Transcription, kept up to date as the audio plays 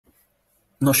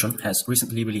Notion has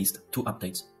recently released 2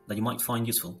 updates that you might find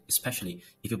useful, especially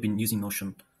if you've been using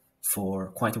Notion for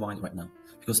quite a while right now,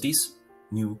 because these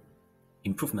new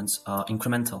improvements are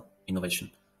incremental innovation,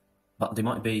 but they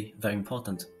might be very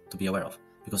important to be aware of,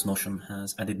 because Notion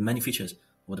has added many features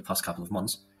over the past couple of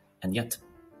months, and yet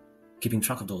keeping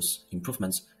track of those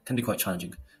improvements can be quite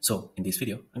challenging. So in this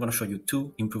video, I'm going to show you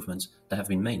 2 improvements that have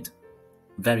been made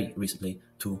very recently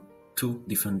to 2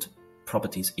 different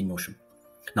properties in Notion.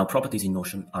 Now, properties in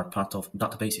Notion are part of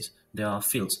databases. They are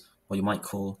fields, what you might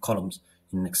call columns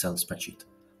in an Excel spreadsheet.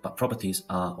 But properties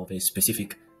are of a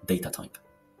specific data type.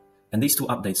 And these 2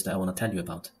 updates that I want to tell you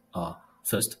about are,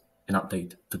 first, an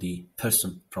update to the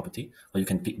person property, where you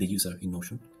can pick the user in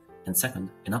Notion. And second,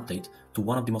 an update to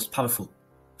one of the most powerful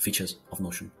features of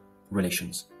Notion,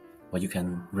 relations, where you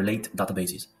can relate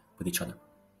databases with each other.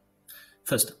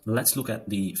 First, let's look at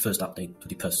the first update to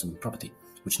the person property,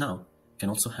 which now can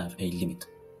also have a limit.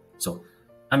 So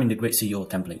I'm in the Great CEO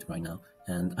template right now,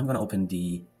 and I'm going to open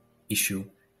the issue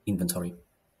inventory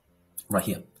right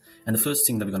here. And the first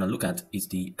thing that we're going to look at is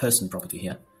the person property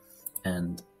here.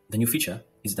 And the new feature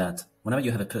is that whenever you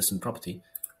have a person property,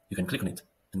 you can click on it.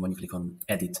 And when you click on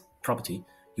edit property,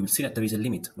 you will see that there is a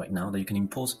limit right now that you can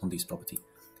impose on this property.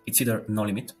 It's either no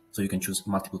limit, so you can choose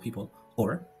multiple people,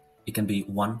 or it can be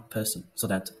one person, so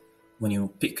that when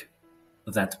you pick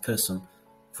that person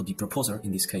for the proposer,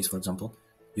 in this case, for example,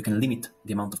 you can limit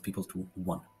the amount of people to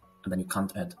 1, and then you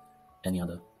can't add any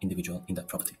other individual in that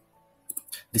property.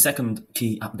 The second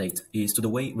key update is to the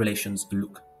way relations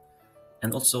look,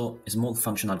 and also a small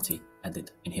functionality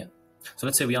added in here. So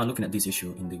let's say we are looking at this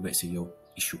issue in the Great CEO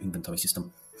issue inventory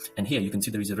system, and here you can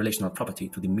see there is a relational property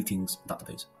to the meetings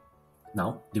database.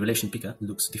 Now, the relation picker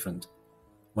looks different.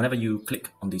 Whenever you click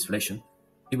on this relation,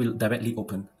 it will directly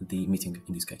open the meeting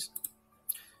in this case.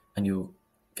 And you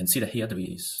can see that here there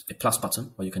is a plus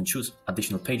button where you can choose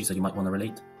additional pages that you might want to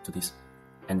relate to this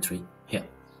entry here.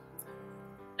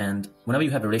 And whenever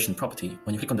you have a relation property,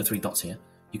 when you click on the 3 dots here,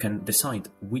 you can decide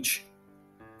which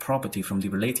property from the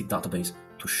related database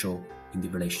to show in the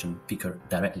relation picker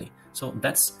directly. So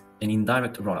that's an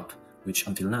indirect rollup, which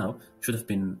until now should have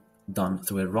been done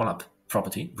through a rollup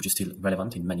property, which is still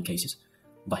relevant in many cases.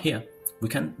 But here we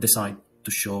can decide to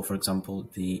show, for example,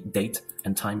 the date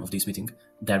and time of this meeting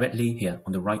directly here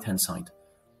on the right-hand side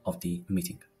of the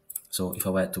meeting. So if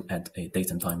I were to add a date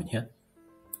and time in here,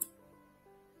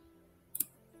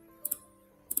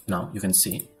 now you can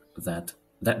see that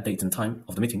that date and time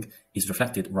of the meeting is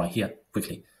reflected right here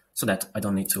quickly, so that I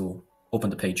don't need to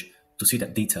open the page to see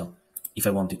that detail if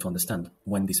I wanted to understand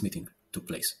when this meeting took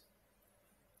place.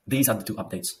 These are the 2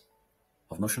 updates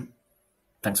of Notion.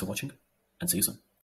 Thanks for watching, and see you soon.